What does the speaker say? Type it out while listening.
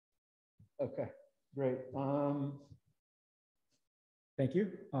Okay, great. Thank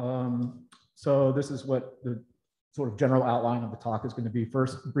you. So this is what the sort of general outline of the talk is going to be.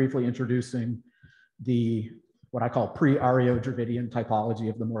 First, briefly introducing what I call pre-Aryo-Dravidian typology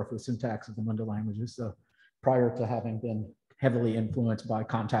of the morphosyntax of the Munda languages. So prior to having been heavily influenced by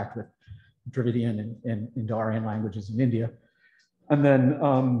contact with Dravidian and Indo-Aryan languages in India. And then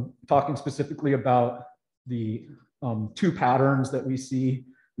talking specifically about the two patterns that we see,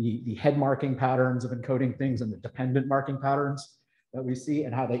 the head marking patterns of encoding things and the dependent marking patterns that we see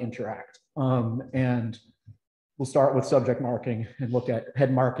and how they interact. And we'll start with subject marking and look at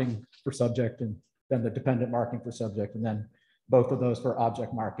head marking for subject and then the dependent marking for subject, and then both of those for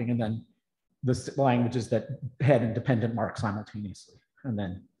object marking, and then the languages that head and dependent mark simultaneously, and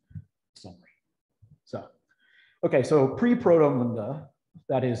then summary. So, okay, so pre-Proto-Munda,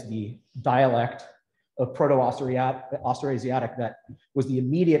 that is the dialect of Proto-Austrasiatic that was the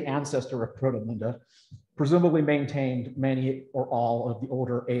immediate ancestor of Proto-Munda, presumably maintained many or all of the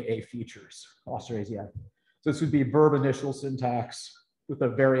older AA features, Austrasiatic. So this would be verb initial syntax with a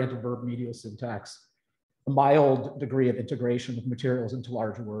variant of verb medial syntax, a mild degree of integration of materials into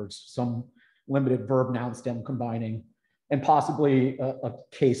larger words, some limited verb noun stem combining, and possibly a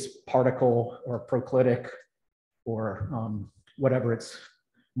case particle or proclitic or whatever its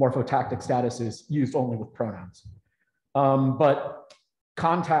morphotactic status is, used only with pronouns. But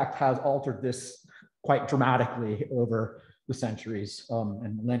contact has altered this quite dramatically over the centuries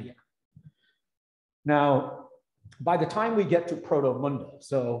and millennia. Now, by the time we get to Proto-Munda,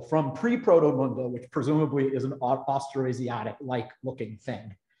 so from pre-Proto-Munda, which presumably is an Austrasiatic-like looking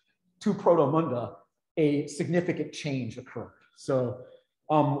thing, to Proto-Munda, a significant change occurred. So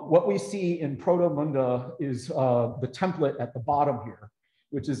what we see in Proto-Munda is the template at the bottom here,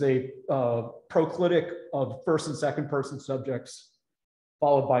 which is a proclitic of first and second person subjects,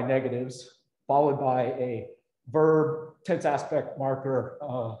 followed by negatives, followed by a verb, tense aspect marker,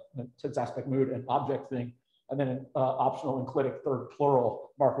 tense aspect mood, and object thing, and then an optional enclitic third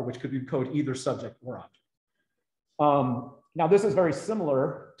plural marker, which could encode either subject or object. Now, this is very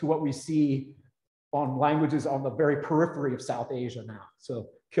similar to what we see on languages on the very periphery of South Asia now. So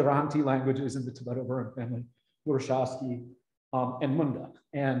Kiranti languages in the Tibeto-Burman family, Burshasky, and Munda.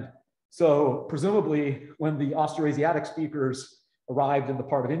 And so presumably when the Austrasiatic speakers arrived in the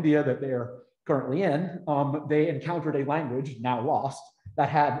part of India that they're currently in, they encountered a language, now lost, that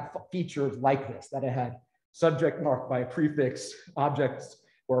had features like this, that it had subject marked by a prefix, objects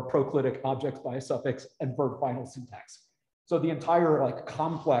or a proclitic, objects by a suffix, and verb final syntax. So the entire like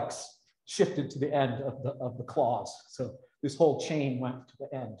complex shifted to the end of the clause. So this whole chain went to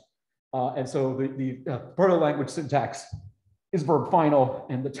the end. And so the proto-language syntax is verb final,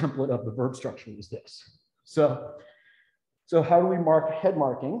 and the template of the verb structure is this. So how do we mark head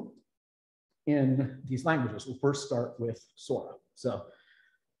marking in these languages? We'll first start with Sora. So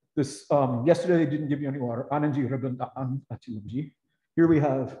this, yesterday they didn't give you any water. Here we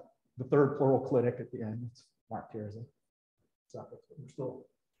have the third plural clitic at the end. It's marked here as a suffix, but we're still,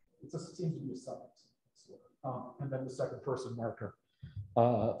 it just seems to be a suffix. And then the second person marker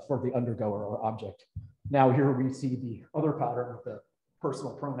for the undergoer or object. Now here we see the other pattern with the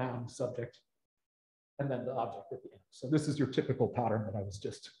personal pronoun subject and then the object at the end. So this is your typical pattern that I was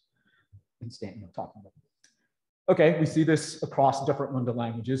just talking about. Okay, we see this across different Munda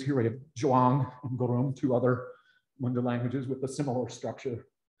languages. Here we have Zhuang and Gorum, two other Munda languages with a similar structure,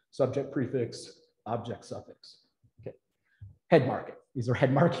 subject prefix, object suffix. Okay, head marking. These are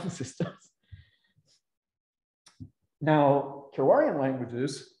head marking systems. Now, Kharawarian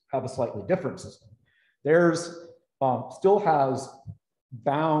languages have a slightly different system. Theirs still has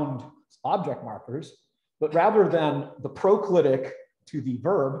bound object markers, but rather than the proclitic to the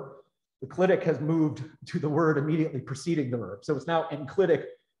verb, the clitic has moved to the word immediately preceding the verb. So it's now enclitic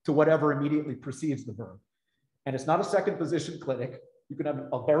to whatever immediately precedes the verb. And it's not a second position clitic. You can have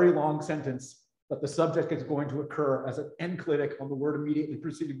a very long sentence, but the subject is going to occur as an enclitic on the word immediately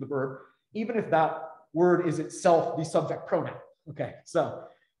preceding the verb, even if that word is itself the subject pronoun. Okay, so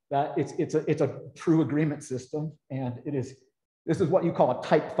that it's a true agreement system, and this is what you call a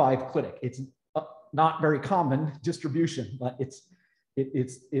type 5 clitic. It's not very common distribution, but it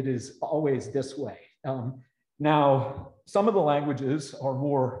is always this way. Now, some of the languages are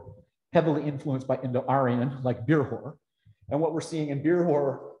more heavily influenced by Indo-Aryan, like Birhor, and what we're seeing in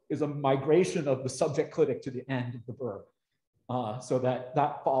Birhor is a migration of the subject clitic to the end of the verb, so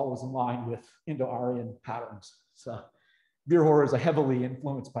that follows in line with Indo-Aryan patterns. So Birhor is a heavily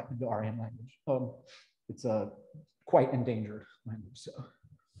influenced by Indo-Aryan language. It's a quite endangered language. So,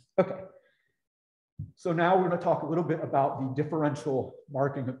 okay. So now we're going to talk a little bit about the differential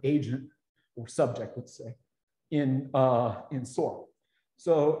marking of agent or subject, let's say, in Sora.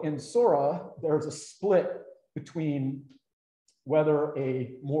 So in Sora, there's a split between whether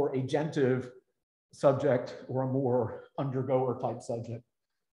a more agentive subject or a more undergoer type subject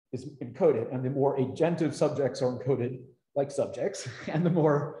is encoded, and the more agentive subjects are encoded like subjects, and the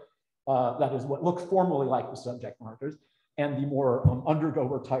more, that is what looks formally like the subject markers, and the more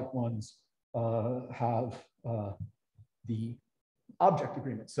undergoer type ones have the object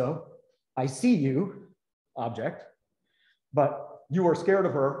agreement. So I see you, object, but you are scared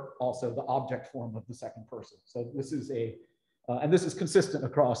of her, also the object form of the second person. So this is a, and this is consistent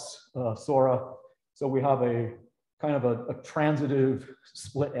across Sora. So we have a kind of a transitive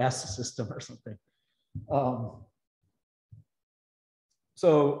split S system or something.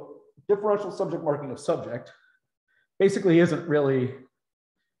 So differential subject marking of subject basically isn't really,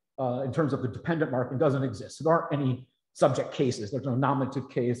 in terms of the dependent marking, doesn't exist. So there aren't any subject cases. There's no nominative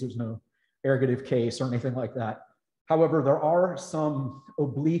case, there's no ergative case or anything like that. However, there are some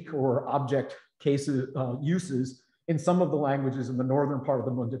oblique or object cases, uses in some of the languages in the northern part of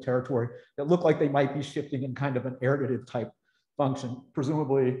the Munda territory that look like they might be shifting in kind of an ergative type function,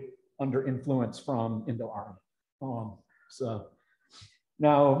 presumably under influence from Indo-Aryan. So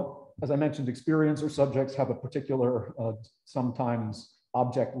now, as I mentioned, experiencer subjects have a particular, sometimes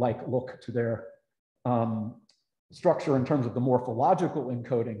object-like look to their structure in terms of the morphological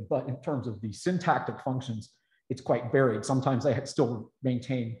encoding, but in terms of the syntactic functions, it's quite varied. Sometimes they still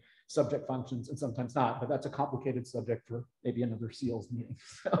maintain subject functions and sometimes not, but that's a complicated subject for maybe another SEALS meeting.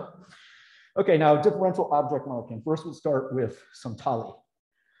 So, okay, now differential object marking. First we'll start with Santali.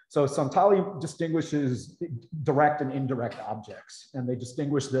 So Santali distinguishes direct and indirect objects, and they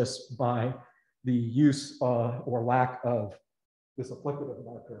distinguish this by the use or lack of this applicative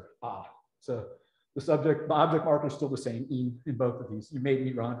marker, ah. So the object marker is still the same, E, in both of these. You made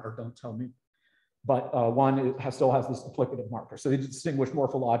me run or don't tell me. But one still has this applicative marker. So they distinguish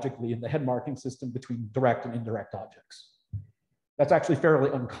morphologically in the head marking system between direct and indirect objects. That's actually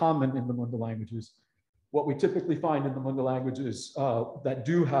fairly uncommon in the Munda languages. What we typically find in the Munda languages that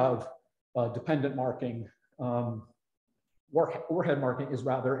do have dependent marking or head marking is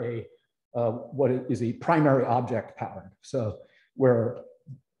rather a what is a primary object pattern. So where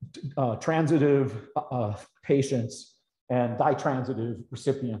transitive patients and ditransitive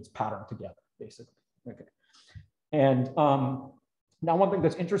recipients pattern together, basically. Okay. And now one thing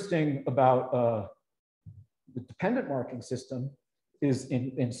that's interesting about the dependent marking system is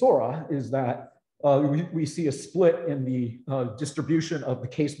in Sora is that we see a split in the distribution of the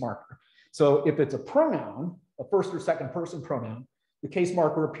case marker. So if it's a pronoun, a first or second person pronoun, the case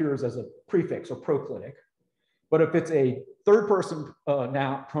marker appears as a prefix or proclitic. But if it's a third person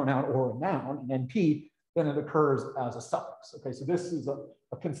pronoun or a noun, an NP, then it occurs as a suffix. Okay, so this is a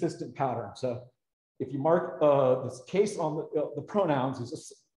consistent pattern. So if you mark this case on the pronouns is a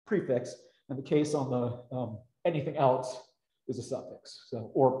prefix, and the case on the anything else is a suffix,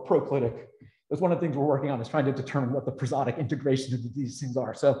 so or proclitic. That's one of the things we're working on is trying to determine what the prosodic integration of these things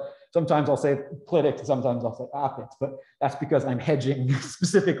are. So sometimes I'll say clitic, and sometimes I'll say affix, but that's because I'm hedging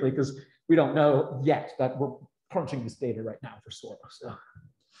specifically because we don't know yet that we're crunching this data right now for Sora. So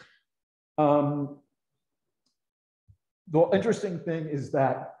the interesting thing is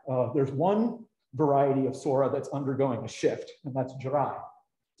that there's one variety of Sora that's undergoing a shift, and that's Jirai.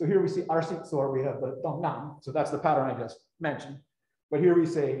 So here we see Arsit Sora, we have the Dongnan, so that's the pattern I just mentioned. But here we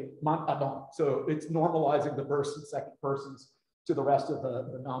say Man Adong, so it's normalizing the first and second persons to the rest of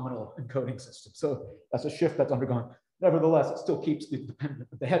the nominal encoding system. So that's a shift that's undergone. Nevertheless, it still keeps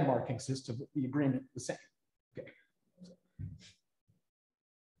the head marking system, the agreement the same. Okay.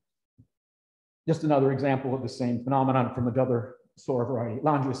 Just another example of the same phenomenon from another Sora variety,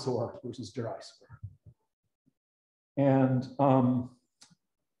 Lanjia Sora versus Jirai Sora. And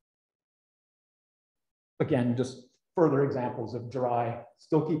again, just further examples of Jirai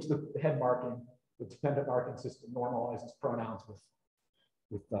still keeps the head marking, the dependent marking system normalizes pronouns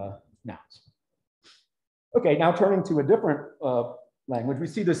with nouns. Okay, now turning to a different language, we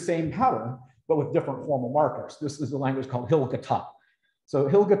see the same pattern, but with different formal markers. This is a language called Hilgata. So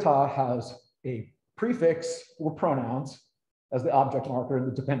Hilgata has a prefix for pronouns as the object marker in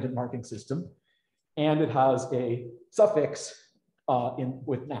the dependent marking system, and it has a suffix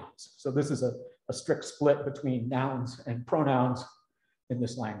with nouns. So this is a strict split between nouns and pronouns in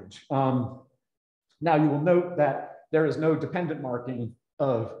this language. Now you will note that there is no dependent marking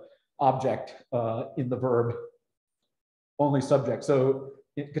of object in the verb, only subject. So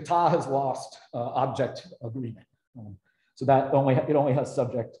Gata has lost object agreement. So that it only has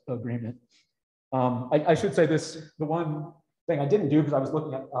subject agreement. I should say this, the one thing I didn't do because I was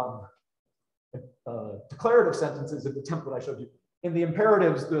looking at declarative sentences in the template I showed you. In the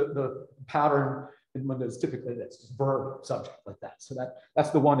imperatives, the pattern in Munda is typically this, just verb subject like that. So that's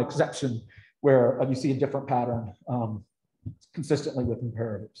the one exception where you see a different pattern consistently with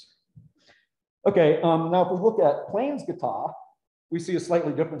imperatives. Okay, now if we look at Plains guitar, we see a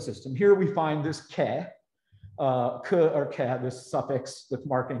slightly different system. Here we find this ke, or ke, this suffix with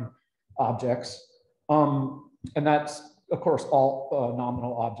marking objects. And that's, of course, all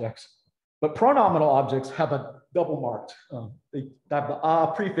nominal objects. But pronominal objects have a double marked. They have the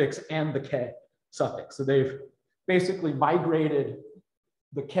a prefix and the ke suffix. So they've basically migrated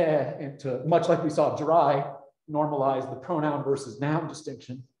the ke into, much like we saw Jirai normalize the pronoun versus noun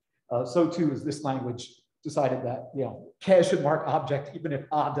distinction. So too is this language decided that, you know, ke should mark object even if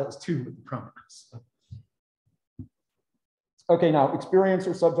a does too with the pronouns. Okay, now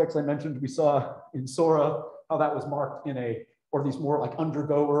experiencer subjects I mentioned, we saw in Sora how that was marked in a, or these more like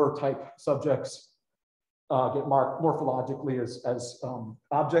undergoer type subjects get marked morphologically as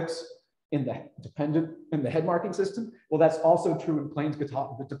objects in the head marking system. Well, that's also true in Plains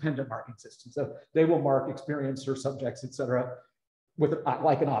guitar, the dependent marking system. So they will mark experiencer subjects, et cetera, with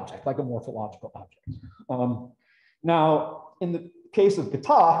like an object, like a morphological object. Now, in the case of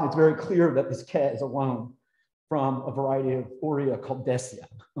guitar, it's very clear that this ke is a loan from a variety of Oriya called Desia,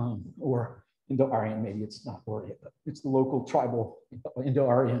 or Indo-Aryan, maybe it's not Oriya, but it's the local tribal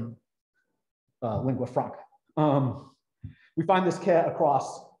Indo-Aryan lingua franca. We find this ke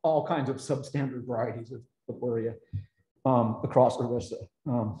across all kinds of substandard varieties of Oriya across Orissa.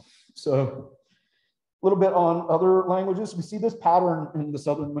 So a little bit on other languages, we see this pattern in the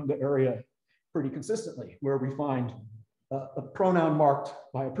southern Munda area pretty consistently, where we find a pronoun marked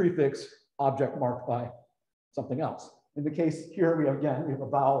by a prefix, object marked by something else. In the case here, we have a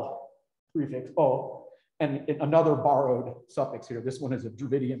vowel prefix o, and another borrowed suffix here. This one is a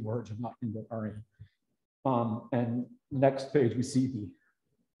Dravidian word and not Indo-Aryan. And next page, we see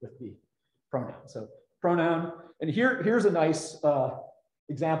with the pronoun. So pronoun, and here's a nice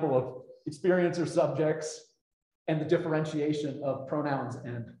example of experiencer subjects and the differentiation of pronouns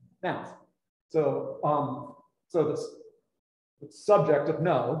and nouns. So, the subject of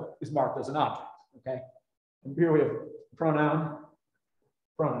no is marked as an object, okay? And here we have pronoun,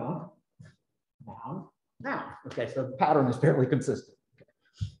 noun, noun. Okay, so the pattern is fairly consistent. Okay.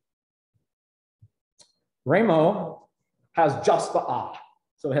 Remo has just the a,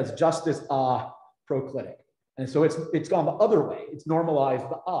 so it has just this a proclitic. And so it's gone the other way. It's normalized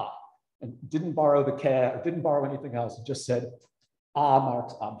the a and didn't borrow the ke, or didn't borrow anything else. It just said a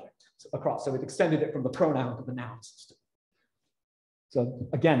marks object across. So it extended it from the pronoun to the noun system. So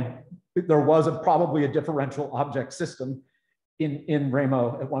again, there was probably a differential object system in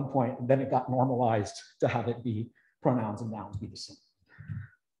Remo at one point, and then it got normalized to have it be pronouns and nouns be the same.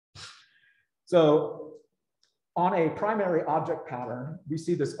 So on a primary object pattern, we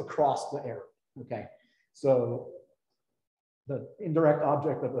see this across the area, okay? So the indirect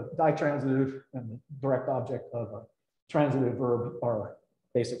object of a ditransitive and the direct object of a transitive verb are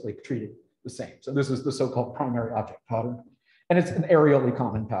basically treated the same. So this is the so-called primary object pattern. And it's an areally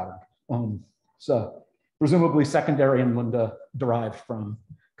common pattern. So presumably secondary in Munda derived from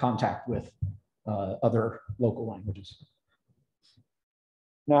contact with other local languages.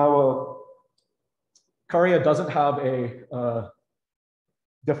 Now, Karya doesn't have a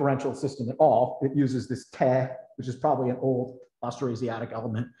differential system at all. It uses this te, which is probably an old Austrasiatic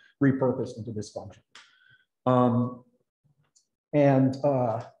element repurposed into this function.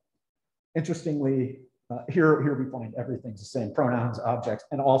 Interestingly, here we find everything's the same, pronouns, objects,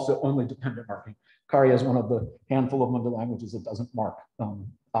 and also only dependent marking. Karya is one of the handful of Munda languages that doesn't mark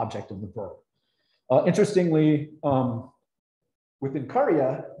object in the verb. Interestingly, within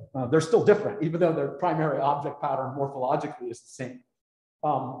Karya, they're still different, even though their primary object pattern morphologically is the same.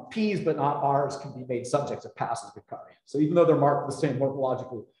 P's but not R's can be made subjects of passes with Karya. So even though they're marked the same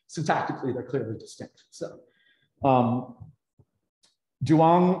morphologically, syntactically, they're clearly distinct. So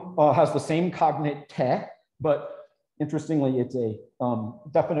Juang has the same cognate te, but interestingly, it's a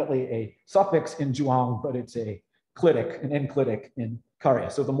definitely a suffix in Juang, but it's a clitic, an enclitic in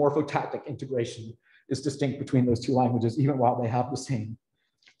Karya. So the morphotactic integration is distinct between those two languages, even while they have the same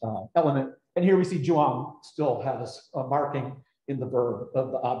element. And here we see Juang still has a marking in the verb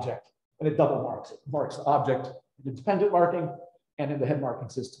of the object, and it double marks it. It marks the object in the dependent marking and in the head marking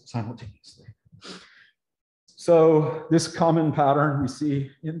system simultaneously. So this common pattern we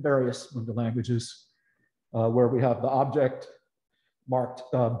see in various Munda languages where we have the object marked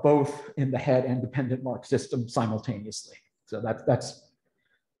both in the head and dependent mark system simultaneously. So that's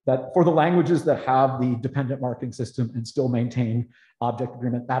that for the languages that have the dependent marking system and still maintain object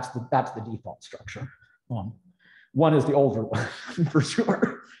agreement, that's the default structure. One is the older one for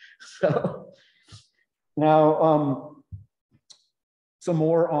sure. So now some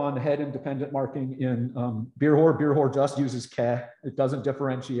more on head independent marking in Birhor. Birhor just uses ke. It doesn't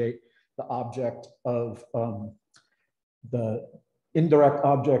differentiate the object of the indirect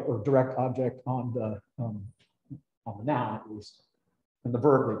object or direct object on the noun at least, and the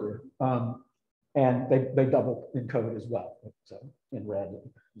verb they do. And they double encode as well. So in red,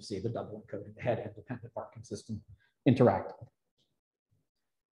 you see the double encoding, the head independent marking system interacting.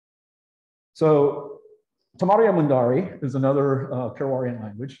 So Tamaria Mundari is another Kerouarian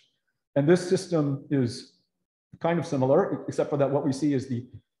language. And this system is kind of similar, except for that what we see is the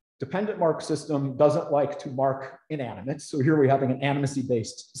dependent mark system doesn't like to mark inanimates. So here we're having an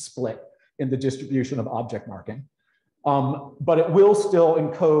animacy-based split in the distribution of object marking. But it will still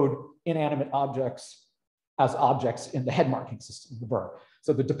encode inanimate objects as objects in the head marking system, the verb.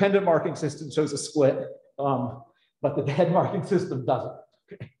 So the dependent marking system shows a split, but the head marking system doesn't.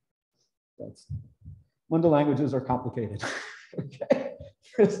 Okay. Munda languages are complicated. Okay,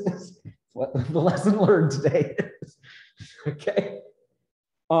 this is what the lesson learned today is. Okay.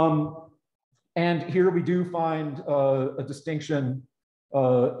 And here we do find a distinction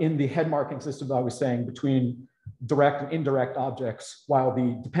in the head marking system, I was saying, between direct and indirect objects, while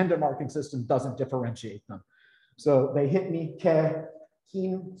the dependent marking system doesn't differentiate them. So they hit me, ke,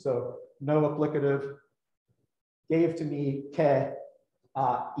 kin, so no applicative, gave to me, ke,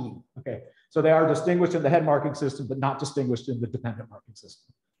 I. Okay, so they are distinguished in the head marking system, but not distinguished in the dependent marking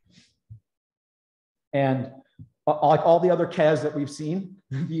system. And like all the other kes that we've seen,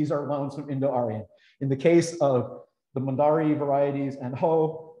 these are loans from Indo-Aryan. In the case of the Mundari varieties and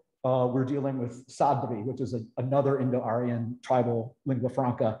Ho, we're dealing with Sadri, which is another Indo-Aryan tribal lingua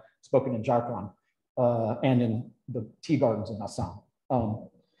franca spoken in Jharkhand and in the tea gardens in Assam.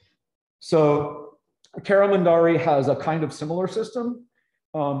 So Kara Mundari has a kind of similar system,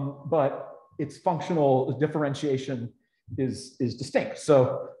 but its functional differentiation is distinct.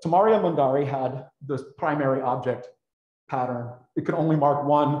 So Tamaria Mundari had this primary object pattern. It could only mark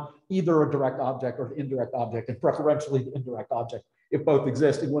one, either a direct object or the indirect object, and preferentially the indirect object if both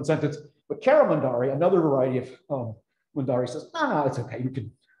exist in one sentence. But Kara Mundari, another variety of Mundari, says, no, it's okay.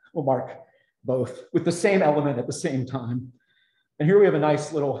 We'll mark both with the same element at the same time. And here we have a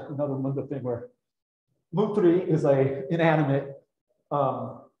nice little, another Munda thing where Mutri is a inanimate,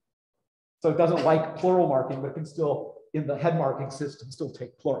 so it doesn't like plural marking, but can still, in the head marking system, still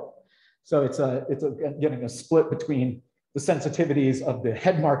take plural. So it's getting a split between the sensitivities of the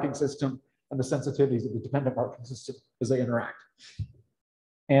head marking system and the sensitivities of the dependent marking system as they interact.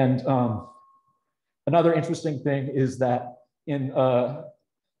 And another interesting thing is that in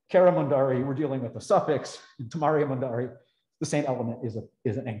Kara Mundari, we're dealing with a suffix. In Tamaria Mundari, the same element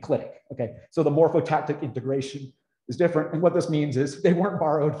is an enclitic. Okay, so the morphotactic integration is different. And what this means is they weren't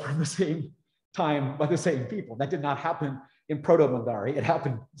borrowed from the same time by the same people. That did not happen in Proto-Mundari. It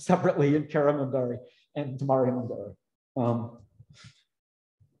happened separately in Kara Mundari and Tamaria Mundari.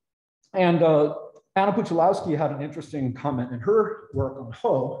 Anna Puchalowski had an interesting comment in her work on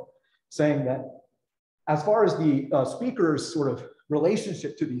Ho, saying that as far as the speaker's sort of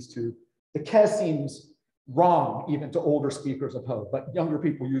relationship to these two, the ke seems wrong even to older speakers of Ho, but younger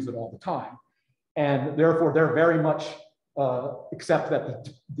people use it all the time. And therefore, they're very much accept that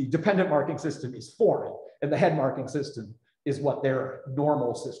the dependent marking system is foreign and the head marking system is what their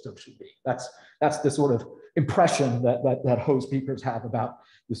normal system should be. That's the sort of impression that Ho speakers have about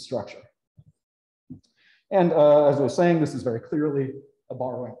this structure. And as I was saying, this is very clearly a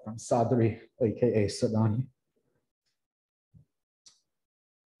borrowing from Sadri, aka Sadani.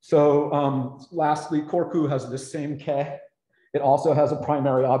 So lastly, Korku has the same ke. It also has a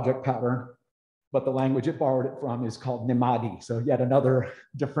primary object pattern, but the language it borrowed it from is called Nimadi. So yet another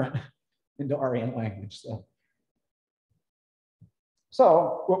different Indo-Aryan language.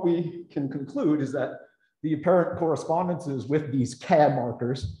 So what we can conclude is that the apparent correspondences with these ke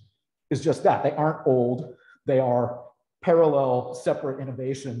markers is just that. They aren't old. They are parallel, separate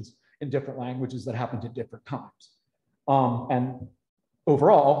innovations in different languages that happened at different times. And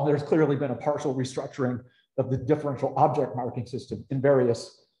overall, there's clearly been a partial restructuring of the differential object marking system in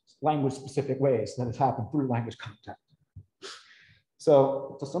various language-specific ways that has happened through language contact.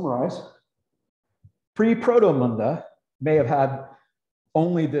 So to summarize, pre-Proto-Munda may have had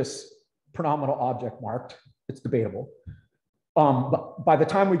only this pronominal object marked. It's debatable. But by the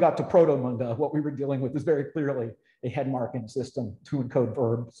time we got to Proto-Munda, what we were dealing with is very clearly a head marking system to encode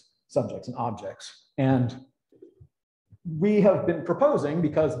verbs, subjects, and objects. And we have been proposing,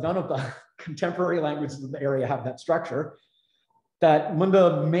 because none of the contemporary languages in the area have that structure, that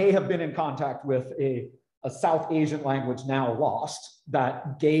Munda may have been in contact with a South Asian language now lost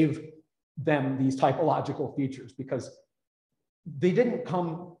that gave them these typological features, because they didn't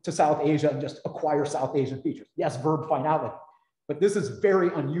come to South Asia and just acquire South Asian features. Yes, verb finality, but this is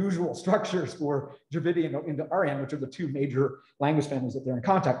very unusual structures for Dravidian and Indo-Aryan, which are the two major language families that they're in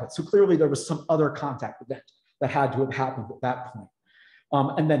contact with. So clearly there was some other contact event that had to have happened at that point.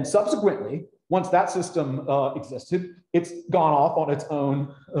 And then subsequently, once that system existed, it's gone off on its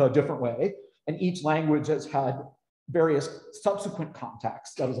own different way. And each language has had various subsequent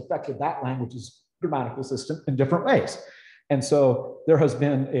contacts that has affected that language's grammatical system in different ways. And so there has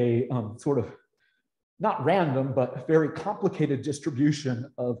been a sort of not random, but very complicated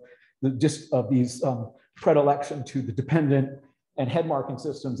distribution of these predilection to the dependent and head marking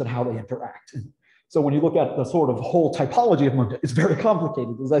systems and how they interact. And so when you look at the sort of whole typology of Munda, it's very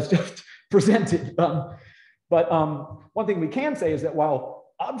complicated, as I've just presented. But one thing we can say is that while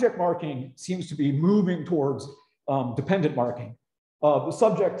object marking seems to be moving towards dependent marking, the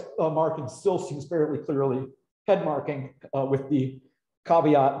subject marking still seems fairly clearly head marking, with the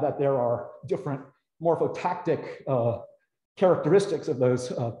caveat that there are different morphotactic characteristics of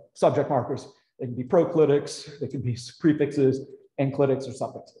those subject markers. They can be proclitics, they can be prefixes, enclitics, or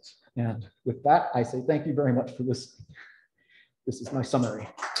suffixes. And with that, I say thank you very much for this. This is my summary.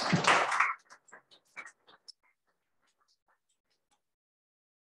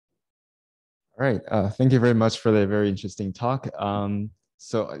 All right, thank you very much for the very interesting talk.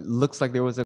 So it looks like there was a